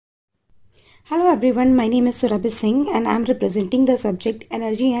Hello everyone, my name is Singh and I am representing the subject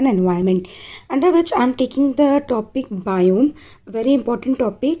Energy and Environment, under which I am taking the topic Biome, very important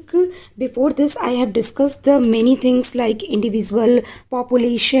topic. Before this I have discussed the many things like individual,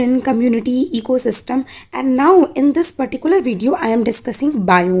 population, community, ecosystem, and now in this particular video I am discussing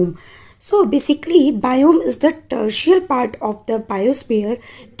Biome. So basically biome is the tertiary part of the biosphere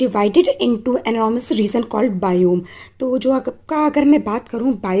divided into enormous region called biome. तो जो आपका अगर मैं बात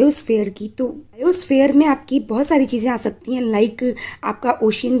करूँ biosphere की, तो biosphere में आपकी बहुत सारी चीज़ें आ सकती हैं, लाइक आपका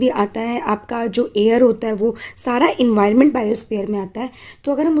ओशियन भी आता है, आपका जो एयर होता है वो सारा इन्वायरमेंट बायोस्फीयर में आता है.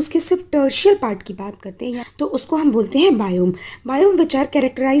 तो अगर हम उसके सिर्फ टर्शियल पार्ट की बात करते हैं तो उसको हम बोलते हैं biome. Biome which are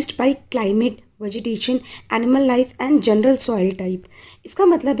characterised bye climate, vegetation, animal life and general soil type. इसका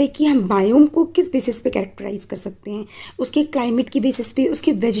मतलब है कि हम बायोम को किस बेसिस पे कैरेक्टराइज कर सकते हैं, उसके क्लाइमेट की बेसिस पे,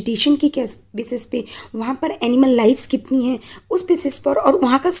 उसके वेजिटेशन की बेसिस पे, वहाँ पर एनिमल लाइफ्स कितनी हैं उस बेसिस पर, और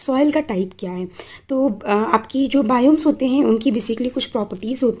वहाँ का सॉइल का टाइप क्या है. तो आपकी जो बायोम्स होते हैं उनकी बेसिकली कुछ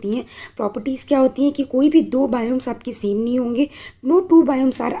प्रॉपर्टीज़ होती हैं. प्रॉपर्टीज़ क्या होती हैं कि कोई भी दो बायोम्स आपके सेम नहीं होंगे. No to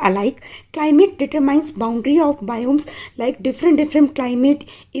biomes are alike. Climate determines boundary of biomes, like different climate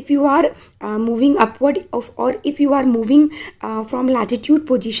if you are moving upward or if you are moving from latitude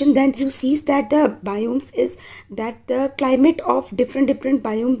position, then you see that the biomes is that the climate of different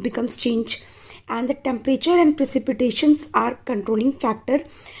biome becomes change, and the temperature and precipitations are controlling factor.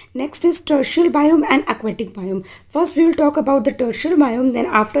 Next is tertiary biome and aquatic biome. First we will talk about the tertiary biome, then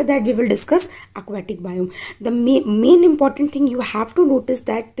after that we will discuss aquatic biome. The main important thing you have to notice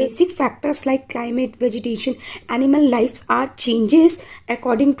that basic factors like climate, vegetation, animal lives are changes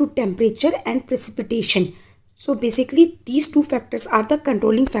according to temperature and precipitation. So basically these two factors are the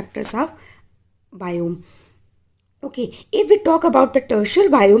controlling factors of biome. Okay, if we talk about the tertiary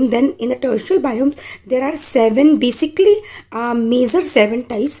biome, then in the tertiary biomes there are seven, basically major seven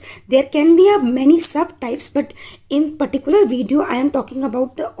types. There can be many subtypes, but in particular video I am talking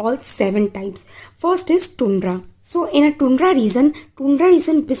about the all seven types. First is tundra. So in a tundra region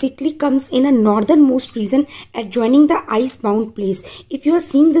basically comes in a northernmost region adjoining the ice-bound place. If you are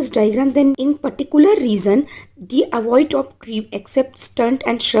seeing this diagram, then in particular region devoid of tree except stunt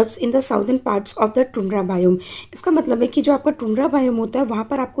and shrubs in the southern parts of the tundra biome. इसका मतलब है कि जो आपका tundra biome होता है वहाँ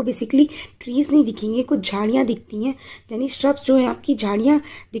पर आपको बेसिकली ट्रीज नहीं दिखेंगे, कुछ झाड़ियाँ दिखती हैं, यानी श्रब्स जो है आपकी झाड़ियाँ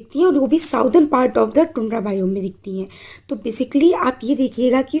दिखती हैं, और वो भी southern part of the tundra biome में दिखती हैं. तो बेसिकली आप ये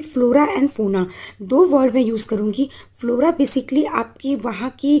देखिएगा कि फ्लोरा एंड फोना, दो वर्ड मैं यूज़ करूँगी. फ्लोरा बेसिकली आपकी वहाँ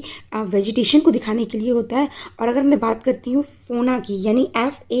की वेजिटेशन को दिखाने के लिए होता है, और अगर मैं बात करती हूँ फोना की यानी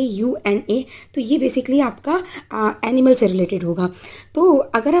FAUNA, तो ये बेसिकली आपका एनिमल से रिलेटेड होगा. तो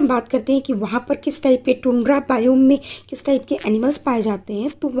अगर हम बात करते हैं कि वहाँ पर किस टाइप के टुंड्रा बायोम में किस टाइप के एनिमल्स पाए जाते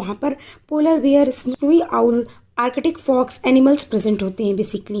हैं, तो वहाँ पर polar bear, snowy owl, Arctic fox animals present होते हैं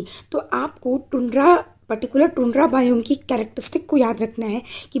बेसिकली. तो आपको पर्टिकुलर टुंड्रा बायोम की कैरेक्टरिस्टिक को याद रखना है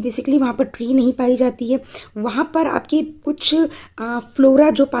कि बेसिकली वहाँ पर ट्री नहीं पाई जाती है. वहाँ पर आपके कुछ फ्लोरा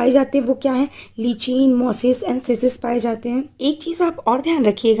जो पाए जाते हैं वो क्या है, लीचिन, मॉसेस एंड सेसेस पाए जाते हैं. एक चीज़ आप और ध्यान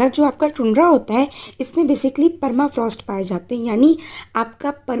रखिएगा, जो आपका टुंड्रा होता है इसमें बेसिकली परमाफ्रॉस्ट पाए जाते हैं, यानी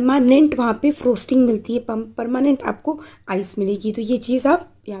आपका परमानेंट वहाँ पे फ्रोस्टिंग मिलती है, परमानेंट आपको आइस मिलेगी. तो ये चीज़ आप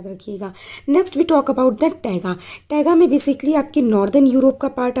याद रखिएगा. Next we talk about the taiga. Taiga में बेसिकली आपके नॉर्दर्न यूरोप का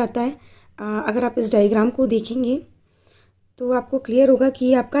पार्ट आता है. अगर आप इस डायग्राम को देखेंगे तो आपको क्लियर होगा कि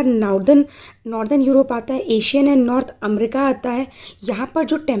ये आपका नॉर्दर्न यूरोप आता है, एशियन एंड नॉर्थ अमेरिका आता है. यहाँ पर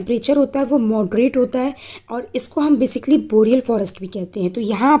जो टेम्परेचर होता है वो मॉडरेट होता है, और इसको हम बेसिकली बोरियल फॉरेस्ट भी कहते हैं. तो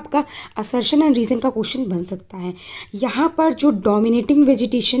यहाँ आपका असर्शन एंड रीजन का क्वेश्चन बन सकता है. यहाँ पर जो डोमिनेटिंग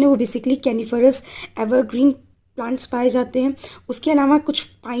वेजिटेशन है वो बेसिकली कैनिफरस एवरग्रीन प्लांट्स पाए जाते हैं. उसके अलावा कुछ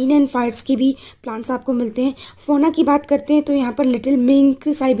पाइन एंड फायर्स के भी प्लांट्स आपको मिलते हैं. फोना की बात करते हैं तो यहाँ पर little mink,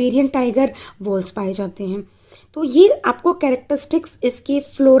 Siberian tiger, walls पाए जाते हैं. तो ये आपको कैरेक्टरिस्टिक्स इसके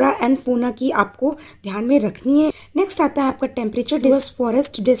फ्लोरा एंड फोना की आपको ध्यान में रखनी है. नेक्स्ट आता है आपका temperature. Deciduous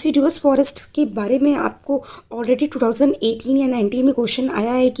forest. Deciduous forest के बारे में आपको ऑलरेडी 2018 या 19 में क्वेश्चन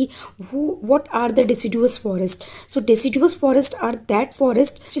आया है कि what are the deciduous forest. So deciduous forest are that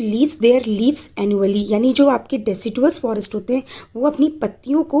forest leaves there leaves annually, यानी जो आपके डेसिडुअस फॉरेस्ट होते हैं वो अपनी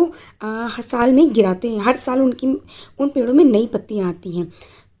पत्तियों को साल में गिराते हैं. हर साल उन पेड़ों में नई पत्तियाँ आती हैं.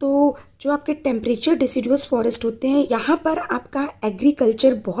 तो जो आपके टेम्परेचर डेसिडुअस फॉरेस्ट होते हैं यहाँ पर आपका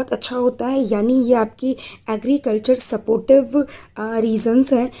एग्रीकल्चर बहुत अच्छा होता है, यानी ये आपकी एग्रीकल्चर सपोर्टिव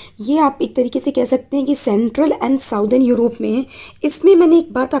रीजन्स हैं. ये आप एक तरीके से कह सकते हैं कि सेंट्रल एंड साउदर्न यूरोप में है. इसमें मैंने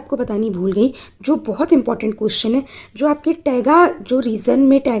एक बात आपको बतानी भूल गई, जो बहुत इंपॉर्टेंट क्वेश्चन है. जो आपके टैगा जो रीजन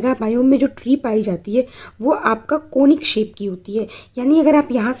में, टैगा बायोम में जो ट्री पाई जाती है वो आपका कोनिक शेप की होती है. यानी अगर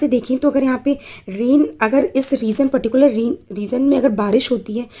आप यहाँ से देखें तो अगर यहाँ पे अगर इस पर्टिकुलर रीजन में अगर बारिश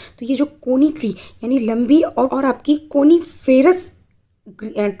होती है तो ये जो कोनी ट्री यानी लंबी और आपकी कोनीफेरस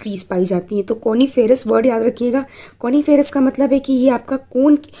ट्रीज पाई जाती हैं। तो कोनीफेरस वर्ड याद रखिएगा। कोनीफेरस का मतलब है कि ये आपका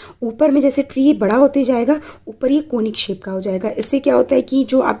कोन ऊपर में जैसे ट्री बड़ा होते जाएगा, ऊपर ये कोनिक शेप का हो जाएगा। इससे क्या होता है कि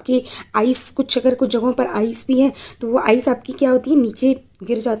जो आपके आइस, अगर कुछ जगहों पर आइस भी है तो वो आइस आपकी क्या होती है, नीचे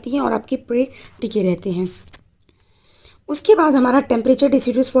गिर जाती हैं और आपके पेड़ टिके रहते हैं। उसके बाद हमारा टेम्परेचर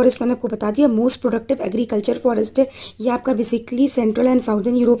डिसिडुअस फॉरेस्ट मैंने आपको बता दिया, मोस्ट प्रोडक्टिव एग्रीकल्चर फॉरेस्ट है। ये आपका basically central and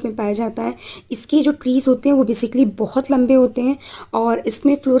southern Europe में पाया जाता है। इसके जो ट्रीज़ होते हैं वो बेसिकली बहुत लंबे होते हैं और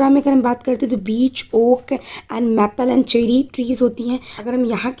इसमें फ्लोरा में अगर हम बात करते हैं तो बीच, okay and maple and cherry trees होती हैं। अगर हम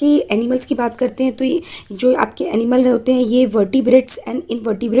यहाँ के एनिमल्स की बात करते हैं तो ये जो आपके एनिमल होते हैं ये vertebrates and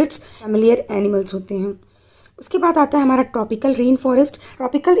invertebrates familiar animals होते हैं। उसके बाद आता है हमारा tropical rain forest.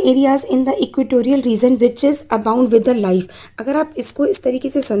 Tropical areas in the equatorial region which is abound with the life. अगर आप इसको इस तरीके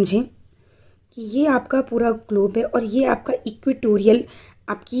से समझें कि ये आपका पूरा ग्लोब है और ये आपका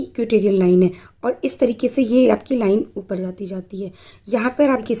आपकी इक्वेटोरियल लाइन है और इस तरीके से ये आपकी लाइन ऊपर जाती है। यहाँ पर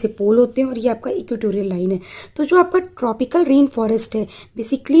आपके से पोल होते हैं और ये आपका इक्वेटोरियल लाइन है। तो जो आपका ट्रॉपिकल रेन फॉरेस्ट है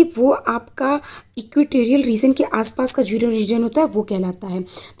बेसिकली वो आपका इक्वेटोरियल रीजन के आसपास का जो रीजन होता है वो कहलाता है।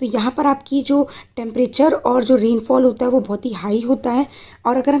 तो यहाँ पर आपकी जो टेम्परेचर और जो रेनफॉल होता है वो बहुत ही हाई होता है।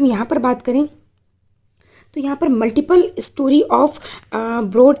 और अगर हम यहाँ पर बात करें तो यहाँ पर multiple story of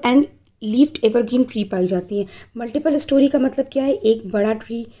broad and लीफ्ड evergreen tree पाई जाती है। मल्टीपल स्टोरी का मतलब क्या है, एक बड़ा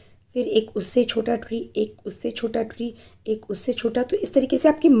ट्री, फिर एक उससे छोटा ट्री, एक उससे छोटा ट्री, एक उससे छोटा। तो इस तरीके से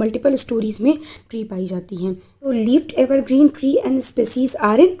आपकी मल्टीपल स्टोरीज में ट्री पाई जाती हैं। तो लीफ्ड evergreen tree and species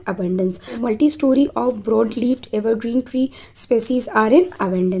are in abundance. Multi storey of broad लीफ्ड evergreen tree species are in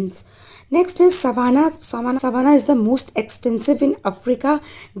abundance. Next is savanna. Savanna is the most extensive in Africa.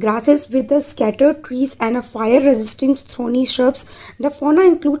 Grasses with the scattered trees and a fire-resisting thorny shrubs. The fauna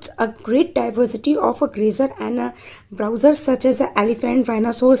includes a great diversity of a grazer and a browsers such as the elephant,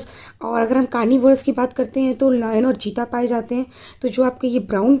 rhinoceros. और अगर हम carnivorous की बात करते हैं तो lion और चीता पाए जाते हैं। तो जो आपके ये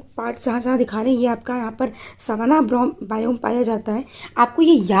ब्राउन पार्ट्स जहाँ दिखा रहे हैं ये आपका यहाँ पर सवाना बायोम पाया जाता है। आपको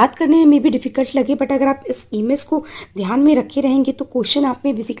ये याद करने में मे भी डिफ़िकल्ट लगे बट अगर आप इस इमेज को ध्यान में रखे रहेंगे तो क्वेश्चन आप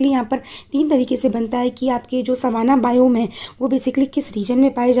में बेसिकली यहाँ पर 3 तरीके से बनता है कि आपके जो सवाना बायोम है वो बेसिकली किस रीजन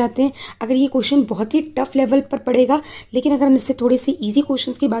में पाए जाते हैं। अगर ये क्वेश्चन बहुत ही टफ लेवल पर पड़ेगा, लेकिन अगर हम इससे थोड़े से इजी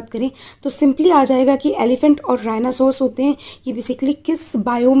क्वेश्चंस की बात करें तो सिंपली आ जाएगा कि एलिफेंट और राइनासोर्स होते हैं ये बेसिकली किस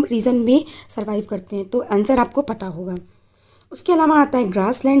बायोम रीजन में सर्वाइव करते हैं। तो आंसर आपको पता होगा। उसके अलावा आता है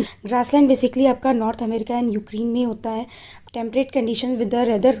ग्रासलैंड। ग्रासलैंड बेसिकली आपका नॉर्थ अमेरिका एंड यूक्रेन में होता है। Temperate condition with the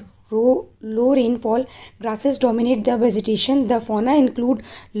rather low rainfall, grasses dominate the vegetation. The fauna include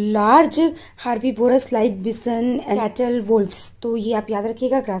large herbivores like bison and cattle, wolves. तो ये आप याद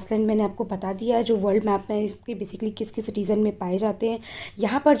रखिएगा। ग्रासलैंड मैंने आपको बता दिया है जो वर्ल्ड मैप में इसके बेसिकली किस किस रीजन में पाए जाते हैं।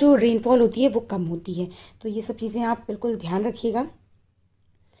 यहाँ पर जो रेनफॉल होती है वो कम होती है। तो ये सब चीज़ें आप बिल्कुल ध्यान रखिएगा।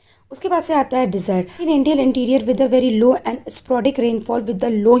 उसके बाद से आता है dessert. Continental interior with a very low and sporadic rainfall with the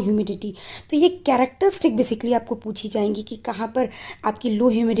low humidity. तो ये कैरेक्टरिस्टिक बेसिकली आपको पूछी जाएंगी कि कहाँ पर आपकी लो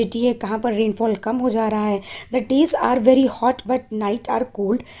ह्यूमिडिटी है, कहाँ पर रेनफॉल कम हो जा रहा है। The days are very hot but night are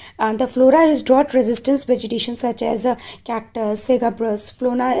cold. The flora is drought resistance vegetation such as a cactus, सेगाब्रस,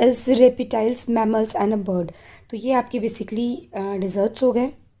 फ्लोना is reptiles, mammals and a bird. तो ये आपके बेसिकली डिजर्ट्स हो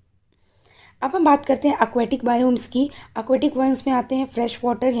गए। अब हम बात करते हैं एक्वेटिक बायोम्स की। एक्वेटिक बायोम्स में आते हैं फ्रेश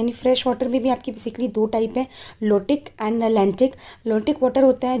वाटर, यानी फ्रेश वाटर में भी आपकी बेसिकली 2 टाइप हैं, lotic and lentic. Lotic water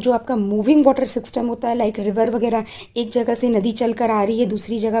होता है जो आपका मूविंग वाटर सिस्टम होता है, लाइक रिवर वगैरह, एक जगह से नदी चल कर आ रही है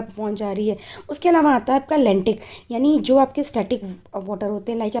दूसरी जगह पहुंच जा रही है। उसके अलावा आता है आपका लैंटिक, यानी जो आपके स्टैटिक वाटर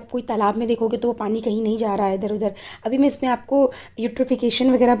होते हैं, लाइक आप कोई तालाब में देखोगे तो वो पानी कहीं नहीं जा रहा है इधर उधर। अभी मैं इसमें आपको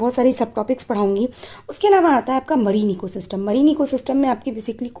यूट्रोफिकेशन वगैरह बहुत सारी सब टॉपिक्स पढ़ाऊँगी। उसके अलावा आता है आपका मरीन इकोसिस्टम। मरीन इकोसिस्टम में आपकी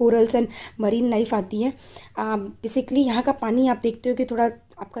basically corals and marine life आती है। बेसिकली यहाँ का पानी आप देखते हो कि थोड़ा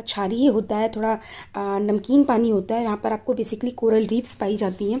आपका क्षारीय होता है, थोड़ा नमकीन पानी होता है। यहाँ पर आपको बेसिकली कोरल रीफ्स पाई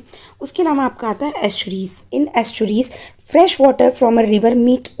जाती हैं। उसके अलावा आपका आता है estuaries. In estuaries fresh water from a river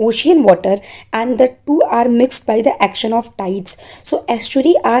meet ocean water and the two are mixed by the action of tides. So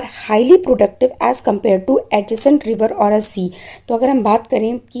estuary are highly productive as compare two adjacent river और अ सी। तो अगर हम बात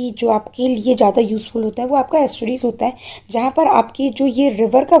करें कि जो आपके लिए ज़्यादा यूजफुल होता है वो आपका एस्चुरीज होता है, जहाँ पर आपकी जो ये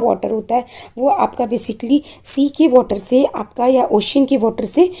रिवर का वाटर होता है वो आपका बेसिकली सी के वाटर से आपका या ओशियन के वाटर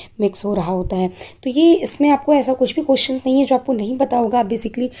से मिक्स हो रहा होता है। तो ये इसमें आपको ऐसा कुछ भी क्वेश्चंस नहीं है जो आपको नहीं पता होगा। आप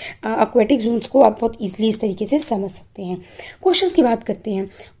बेसिकली एक्वेटिक जोन्स को आप बहुत इजीली इस तरीके से समझ सकते हैं। क्वेश्चंस की बात करते हैं।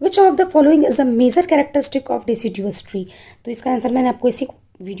 Which of the following is a major characteristic of deciduous tree. तो इसका आंसर मैंने आपको इसी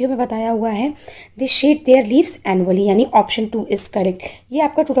वीडियो में बताया हुआ है। दे शेड देयर लीव्स एनुअली, यानी ऑप्शन 2 इज करेक्ट। ये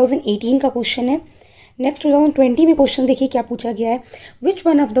आपका 2018 का क्वेश्चन है। नेक्स्ट 2020 में क्वेश्चन देखिए क्या पूछा गया है, which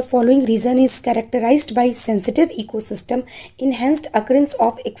one of the following reason is characterised bye sensitive ecosystem, enhanced occurrence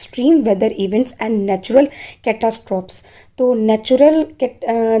of extreme weather events and natural कैटास्ट्रॉफ्स। तो नेचुरल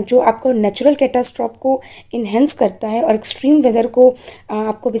जो आपको नेचुरल कैटास्ट्रॉफ को इन्हेंस करता है और एक्सट्रीम वेदर को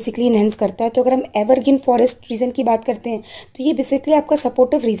आपको बेसिकली इन्हेंस करता है। तो अगर हम एवरग्रीन फॉरेस्ट रीजन की बात करते हैं तो ये बेसिकली आपका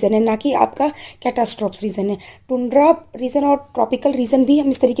सपोर्टिव रीजन है, ना कि आपका कैटास्ट्रॉफ्स रीजन है। टुंड्रा रीजन और ट्रॉपिकल रीजन भी हम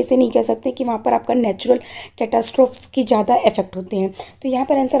इस तरीके से नहीं कह सकते कि वहाँ पर आपका नेचुरल कैटास्ट्रॉफ्स की ज़्यादा इफेक्ट होते हैं। तो यहाँ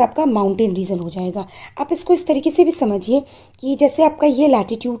पर आंसर आपका माउंटेन रीजन हो जाएगा। आप इसको इस तरीके से भी समझिए कि जैसे आपका ये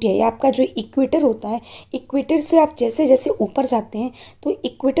लैटिट्यूड है या आपका जो इक्वेटर होता है, इक्वेटर से आप जैसे जैसे ऊपर जाते हैं तो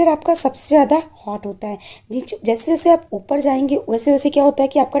इक्वेटर आपका सबसे ज़्यादा हॉट होता है। जैसे जैसे आप ऊपर जाएंगे वैसे वैसे क्या होता है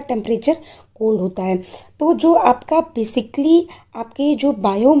कि आपका टेम्परेचर कोल्ड होता है। तो जो आपका बेसिकली आपके जो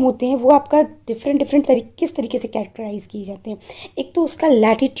बायोम होते हैं वो आपका डिफरेंट किस तरीके से कैरेक्टराइज किए जाते हैं। एक तो उसका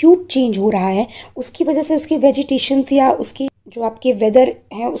लैटिट्यूड चेंज हो रहा है, उसकी वजह से उसकी वेजिटेशंस या उसकी जो आपके वेदर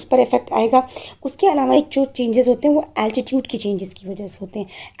है उस पर इफेक्ट आएगा। उसके अलावा एक जो चेंजेस होते हैं वो एल्टीट्यूड के चेंजेस की वजह से होते हैं।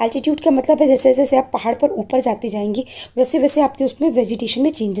 एल्टीट्यूड का मतलब है जैसे जैसे आप पहाड़ पर ऊपर जाते जाएंगे वैसे वैसे आपके उसमें वेजिटेशन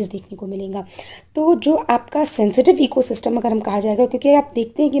में चेंजेस देखने को मिलेगा। तो जो आपका सेंसिटिव इकोसिस्टम अगर हम कहा जाएगा, क्योंकि आप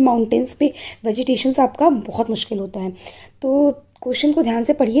देखते हैं कि माउंटेन्स पे वेजिटेशंस आपका बहुत मुश्किल होता है। तो क्वेश्चन को ध्यान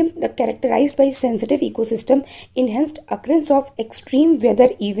से पढ़िए, the characterised by sensitive ecosystem, enhanced occurrence of extreme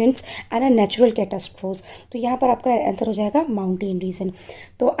weather events and a natural कैटास्ट्रोफ्स। तो यहाँ पर आपका आंसर हो जाएगा माउंटेन रीजन।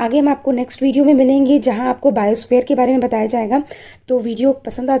 तो आगे हम आपको नेक्स्ट वीडियो में मिलेंगे जहाँ आपको बायोस्फीयर के बारे में बताया जाएगा। तो वीडियो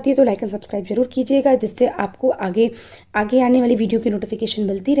पसंद आती है तो लाइक एंड सब्सक्राइब जरूर कीजिएगा, जिससे आपको आगे आने वाली वीडियो की नोटिफिकेशन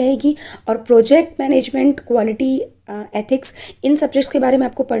मिलती रहेगी। और प्रोजेक्ट मैनेजमेंट, क्वालिटी, एथिक्स, इन सब्जेक्ट्स के बारे में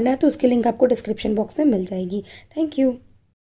आपको पढ़ना है तो उसकी लिंक आपको डिस्क्रिप्शन बॉक्स में मिल जाएगी। Thank you.